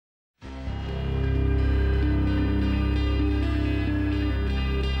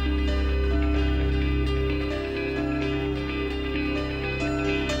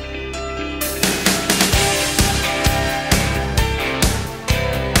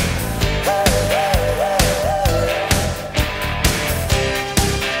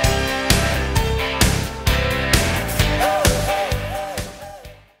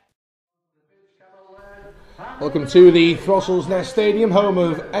Welcome to the Throstles Nest Stadium, home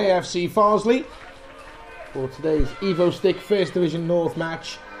of AFC Farsley, for today's Evo-Stik First Division North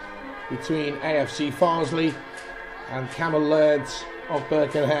match between AFC Farsley and Cammell Laird of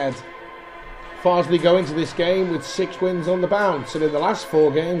Birkenhead. Farsley go into this game with 6 wins on the bounce, and in the last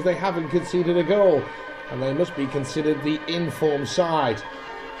 4 games they haven't conceded a goal, and they must be considered the in-form side.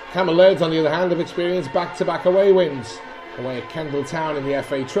 Cammell Laird, on the other hand, have experienced back-to-back away wins, away at Kendal Town in the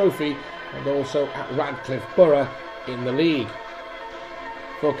FA Trophy and also at Radcliffe Borough in the league.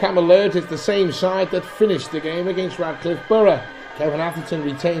 For Cammell Laird, it's the same side that finished the game against Radcliffe Borough. Kevin Atherton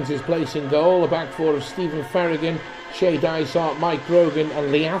retains his place in goal, a back four of Stephen Ferrigan, Shea Dysart, Mike Grogan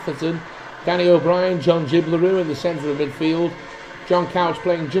and Lee Atherton. Danny O'Brien, John Gibleroo in the centre of midfield. John Couch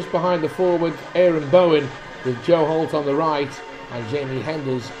playing just behind the forward Aaron Bowen, with Joe Holt on the right and Jamie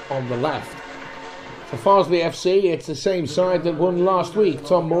Henders on the left. For Farsley FC, it's the same side that won last week.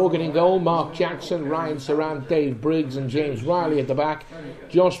 Tom Morgan in goal, Mark Jackson, Ryan Sarant, Dave Briggs and James Riley at the back.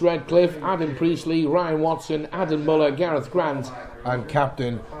 Josh Redcliffe, Adam Priestley, Ryan Watson, Adam Muller, Gareth Grant and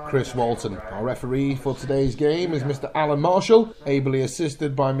Captain Chris Walton. Our referee for today's game is Mr. Alan Marshall, ably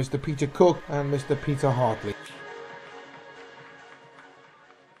assisted by Mr. Peter Cook and Mr. Peter Hartley.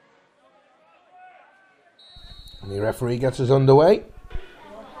 And the referee gets us underway.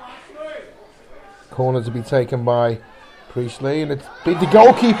 Corner to be taken by Priestley, and it's beat the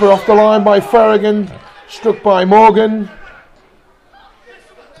goalkeeper off the line by Ferrigan, struck by Morgan.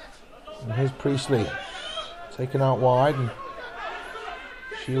 And here's Priestley, taken out wide and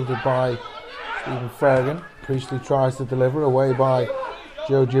shielded by Stephen Ferrigan. Priestley tries to deliver, away by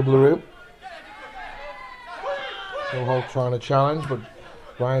Joe Gibleroo. Joe Holt trying to challenge, but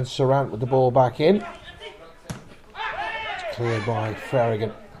Ryan Sarant with the ball back in. It's cleared by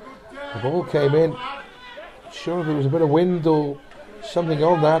Ferrigan. The ball came in, not sure if it was a bit of wind or something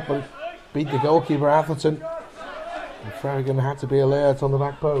on that, but it beat the goalkeeper Atherton, and Ferrigan had to be alert on the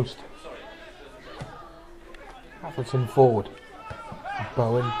back post. Atherton forward,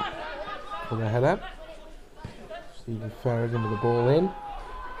 Bowen for the header. Stephen Ferrigan with the ball in.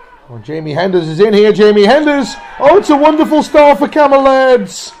 Oh, Jamie Henders is in here. Jamie Henders! Oh, it's a wonderful start for Cammell Laird,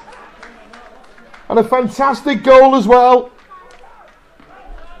 and a fantastic goal as well.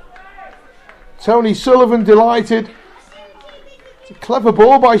 Tony Sullivan delighted. It's a clever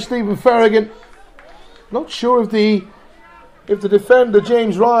ball by Stephen Ferrigan. Not sure if the defender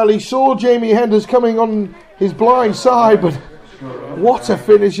James Riley saw Jamie Henders coming on his blind side, but what a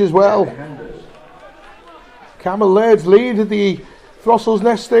finish as well. Cammell Laird's lead at the Throstles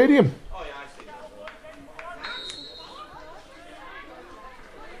Nest Stadium.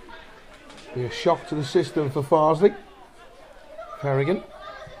 Be a shock to the system for Farsley. Ferrigan.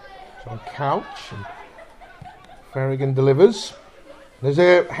 On Couch, and Ferrigan delivers. There's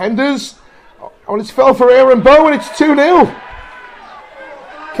Henders. Oh, it's fell for Aaron Bowen. It's 2-0.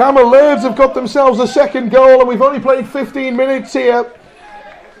 Cammell Laird have got themselves a second goal, and we've only played 15 minutes here.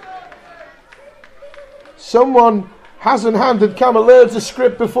 Someone hasn't handed Cammell Laird a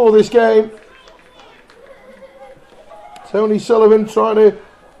script before this game. Tony Sullivan trying to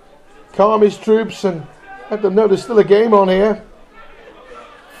calm his troops and let them know there's still a game on here.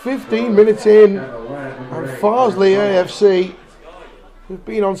 15 minutes in, and Farsley AFC, who've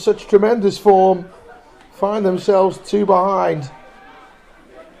been on such tremendous form, find themselves 2 behind.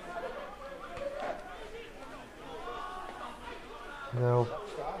 They'll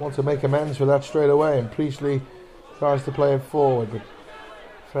want to make amends for that straight away, and Priestley tries to play it forward, but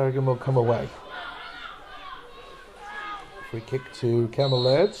Ferrigan will come away. Free kick to Cammell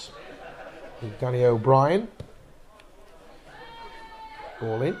Laird with Danny O'Brien.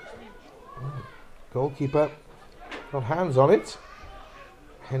 Ball in. Goalkeeper got hands on it.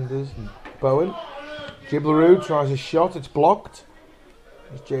 Henders and Bowen. Gibleroo tries a shot. It's blocked.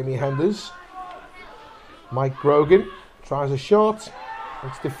 There's Jamie Henders. Mike Grogan tries a shot.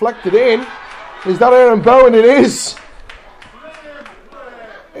 It's deflected in. Is that Aaron Bowen? It is.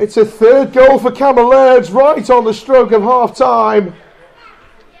 It's a 3rd goal for Cammell Laird, right on the stroke of half time.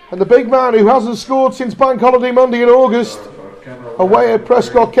 And the big man who hasn't scored since Bank Holiday Monday in August, away at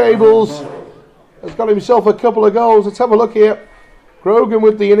Prescott Cables, has got himself a couple of goals. Let's have a look here. Grogan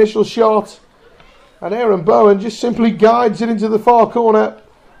with the initial shot, and Aaron Bowen just simply guides it into the far corner.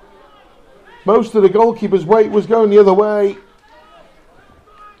 Most of the goalkeeper's weight was going the other way,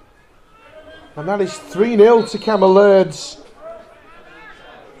 and that is 3-0 to Cammell Laird.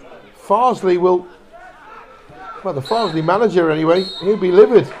 Farsley will, well, the Farsley manager anyway, he'll be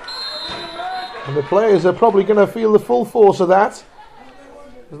livid. And the players are probably going to feel the full force of that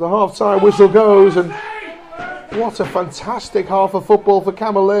as the half-time whistle goes. And what a fantastic half of football for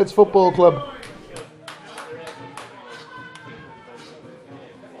Cammell Laird's Football Club.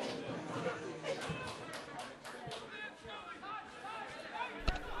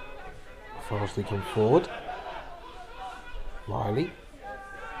 Farsley come forward. Riley.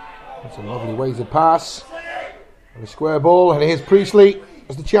 That's a lovely weighted pass. And a square ball, and here's Priestley.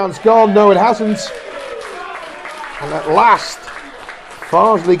 Has the chance gone? No, it hasn't. And at last,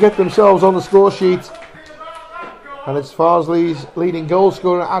 Farsley get themselves on the score sheet. And it's Farsley's leading goal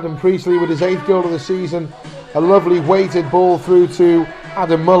scorer, Adam Priestley, with his 8th goal of the season. A lovely weighted ball through to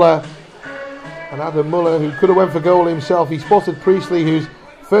Adam Muller. And Adam Muller, who could have went for goal himself, he spotted Priestley, whose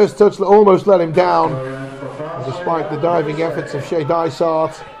first touch almost let him down. And despite the diving efforts of Shea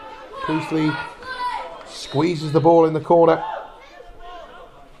Dysart, Priestley squeezes the ball in the corner.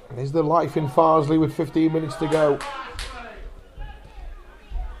 And is the life in Farsley with 15 minutes to go.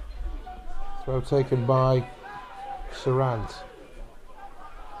 Throw taken by Sarant.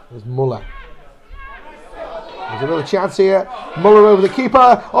 There's Muller. There's another chance here. Muller over the keeper,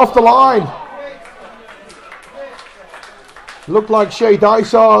 off the line. Looked like Shea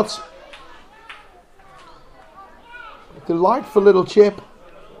Dysart. Delightful little chip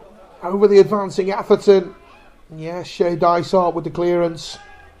over the advancing Atherton. Yes, Shea Dysart with the clearance.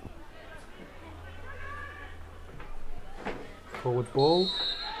 Forward ball.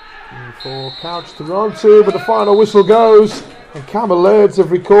 For Couch to run to, but the final whistle goes. And Cammell Laird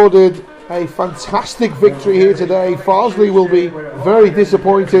have recorded a fantastic victory here today. Farsley will be very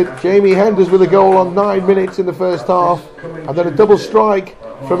disappointed. Jamie Henders with a goal on 9 minutes in the first half. And then a double strike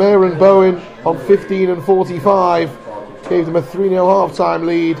from Aaron Bowen on 15 and 45. Gave them a 3-0 half-time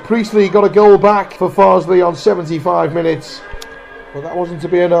lead. Priestley got a goal back for Farsley on 75 minutes. But that wasn't to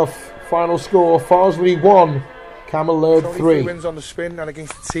be enough. Final score, Farsley 1, Cammell Laird 3. Wins on the spin, and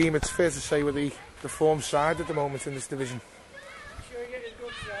against the team, it's fair to say we're the form side at the moment in this division.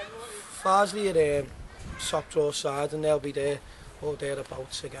 Farsley are a top draw side, and they'll be there or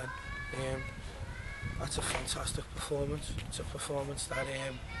thereabouts again. That's a fantastic performance. It's a performance that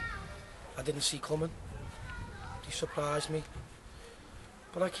I didn't see coming. They surprised me,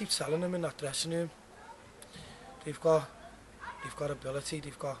 but I keep telling them in that dressing room, they've got ability,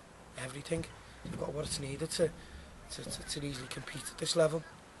 they've got everything, they've got what's needed to easily compete at this level.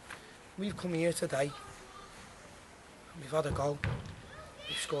 We've come here today, we've had a goal,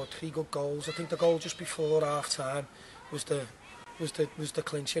 we've scored 3 good goals. I think the goal just before half time was the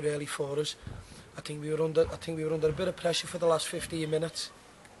clincher really for us. I think we were under a bit of pressure for the last 15 minutes.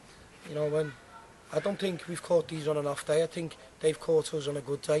 You know, when I don't think we've caught these on an off day. I think they've caught us on a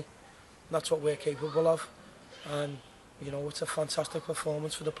good day. And that's what we're capable of. And you know, it's a fantastic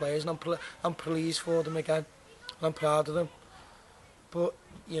performance for the players, and I'm pleased for them again, and I'm proud of them. But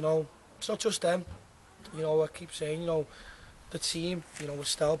you know, it's not just them. You know, I keep saying, you know, the team, you know, with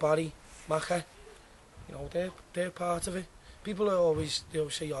Stel, Barry, Maka, you know, they're part of it. People are always, they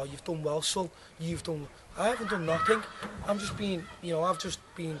always say, oh, you've done well, Sul, you've done. I haven't done nothing. I'm just being, you know, I've just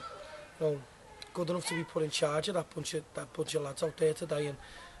been, you know, good enough to be put in charge of that bunch of lads out there today,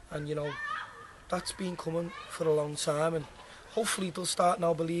 and you know, that's been coming for a long time, and hopefully they'll start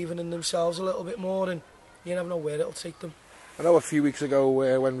now believing in themselves a little bit more, and you never know where it'll take them. I know a few weeks ago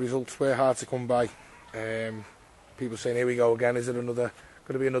when results were hard to come by, people saying, here we go again, is it going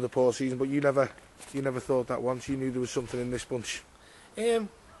to be another poor season? But you never thought that once. You knew there was something in this bunch.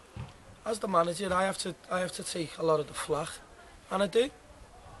 As the manager, I have to take a lot of the flack, and I do.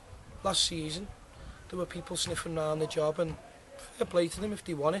 Last season, there were people sniffing around the job, and fair play to them if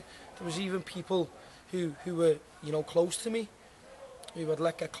they want it. There was even people who were, you know, close to me, who would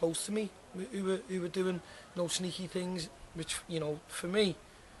let get close to me, who were doing, you know, sneaky things, which, you know, for me,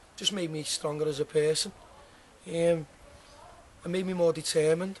 just made me stronger as a person. It made me more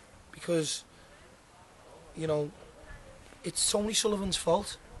determined, because, you know, it's Tony Sullivan's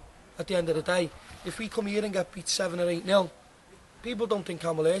fault at the end of the day. If we come here and get beat 7 or 8-0, people don't think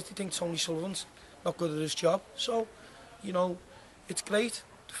Cammell Laird, they think Tony Sullivan's not good at his job. So, you know, it's great,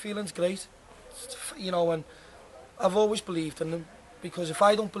 the feeling's great, you know, and I've always believed in them, because if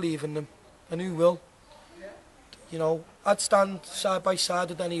I don't believe in them, then who will? You know, I'd stand side by side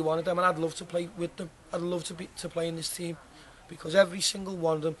with any one of them, and I'd love to play with them. I'd love to play in this team, because every single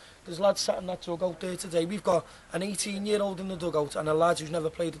one of them, there's lads sat in that dugout there today. We've got an 18-year-old in the dugout and a lad who's never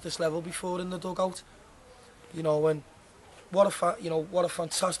played at this level before in the dugout. You know, and what a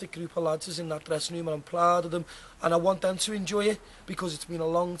fantastic group of lads is in that dressing room, and I'm proud of them, and I want them to enjoy it, because it's been a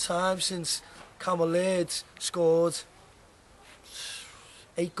long time since Cammell Laird scored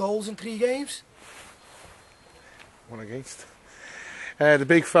 8 goals in 3 games. One against. The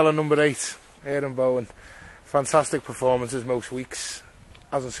big fella, number 8, Aaron Bowen. Fantastic performances most weeks.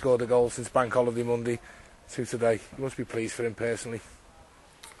 Hasn't scored a goal since Bank Holiday Monday to today. You must be pleased for him personally.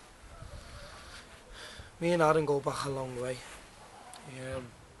 Me and Aaron go back a long way.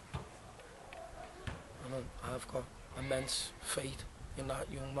 and I've got immense faith in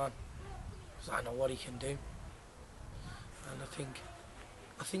that young man, because I know what he can do. And I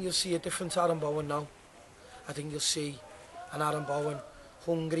think you'll see a different Aaron Bowen now. I think you'll see an Aaron Bowen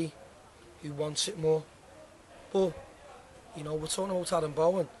hungry, who wants it more. But, you know, we're talking about Aaron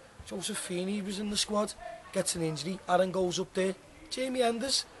Bowen. Joseph Feeney was in the squad, gets an injury, Aaron goes up there. Jamie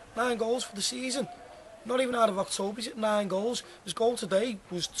Enders, 9 goals for the season. Not even out of October, he's at 9 goals. His goal today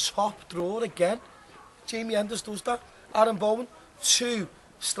was top drawer again. Jamie Enders does that. Aaron Bowen, 2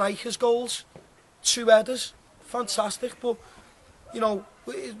 strikers' goals, 2 headers. Fantastic. But, you know,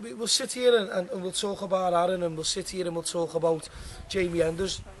 we'll sit here and we'll talk about Aaron, and we'll sit here and we'll talk about Jamie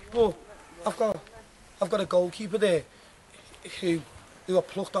Enders. But I've got a goalkeeper there who I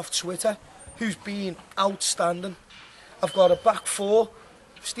plucked off Twitter, who's been outstanding. I've got a back 4,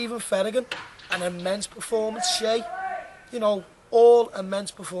 Stephen Ferrigan, an immense performance. Shea, you know, all immense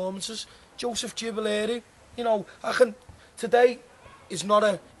performances. Joseph Giballeri, you know, today is not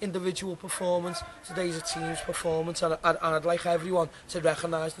an individual performance. Today's a team's performance, and I'd like everyone to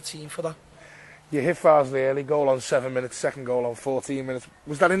recognise the team for that. You hit Farsley early, goal on 7 minutes, second goal on 14 minutes.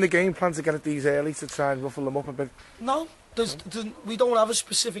 Was that in the game plan to get it these early to try and ruffle them up a bit? No, we don't have a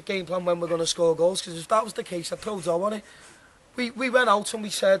specific game plan when we're going to score goals, because if that was the case, I'd throw dough on it. We went out and we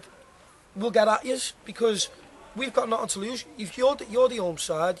said, we'll get at you, because we've got nothing to lose. If you're the home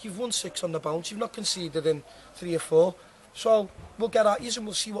side, you've won 6 on the bounce, you've not conceded in 3 or 4. So we'll get at you and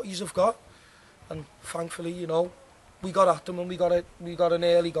we'll see what you've got. And thankfully, you know, we got at them and we got an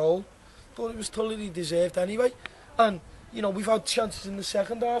early goal. But it was totally deserved anyway. And, you know, we've had chances in the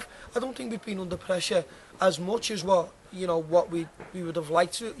second half. I don't think we've been under pressure as much as what we would have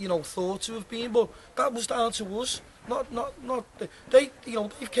liked to, you know, thought to have been. But that was down to us. Not they, you know,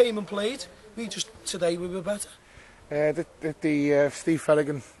 they came and played. Today we were better. Steve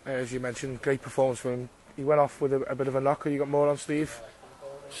Ferrigan, as you mentioned, great performance from him. He went off with a bit of a knocker. You got more on Steve?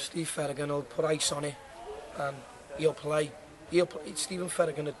 Steve Ferrigan will put ice on it, and he'll play. Stephen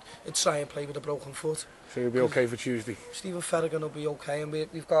Ferrigan would try and play with a broken foot. So he'll be okay for Tuesday. Stephen Ferrigan will be okay, and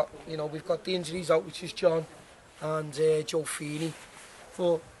we've got the injuries out, which is John and Joe Feeney.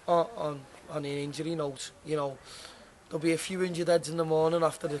 But on an injury note, you know, there'll be a few injured heads in the morning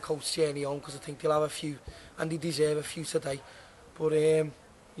after the coach journey home, because I think they'll have a few, and they deserve a few today. But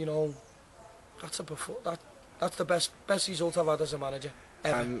you know, that's the best result I've had as a manager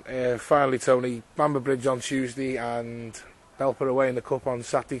ever. And finally, Tony, Bamber Bridge on Tuesday and Belper away in the Cup on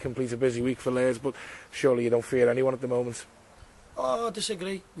Saturday. Complete a busy week for Lairds, but surely you don't fear anyone at the moment? Oh, I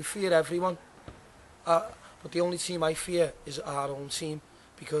disagree. We fear everyone. But the only team I fear is our own team,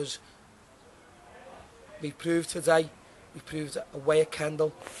 because we proved today, we proved away at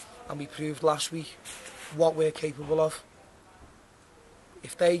Kendal, and we proved last week what we're capable of.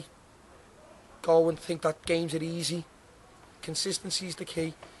 If they go and think that games are easy, consistency is the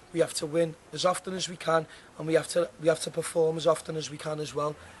key. We have to win as often as we can, and we have to perform as often as we can as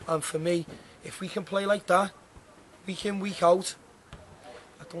well. And for me, if we can play like that, week in, week out,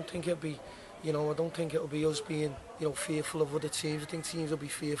 I don't think it'll be, you know, I don't think it'll be us being, you know, fearful of other teams. I think teams will be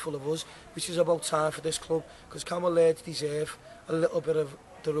fearful of us, which is about time for this club, because Cammell Laird deserve a little bit of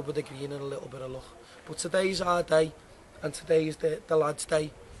the rub of the green and a little bit of luck. But today's our day, and today is the lads'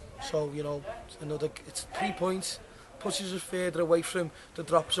 day. So, you know, it's 3 points, pushes us further away from the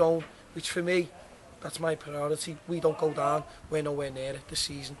drop zone, which for me, that's my priority. We don't go down, we're nowhere near it this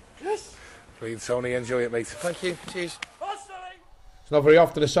season. Yes. Brilliant, Tony, enjoy it, mate. Thank you, cheers. It's not very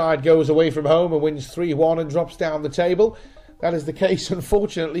often a side goes away from home and wins 3-1 and drops down the table. That is the case,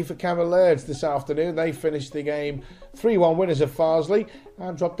 unfortunately, for Cammell Laird this afternoon. They finished the game 3-1 winners of Farsley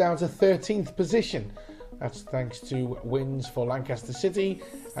and dropped down to 13th position. That's thanks to wins for Lancaster City,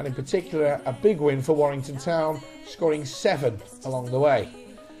 and in particular a big win for Warrington Town, scoring 7 along the way.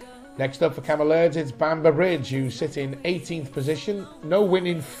 Next up for Cammell Laird, it's Bamber Bridge, who sit in 18th position. No win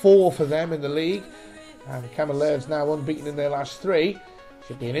in 4 for them in the league, and Cammell Laird's now unbeaten in their last 3.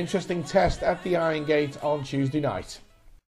 Should be an interesting test at the Iron Gate on Tuesday night.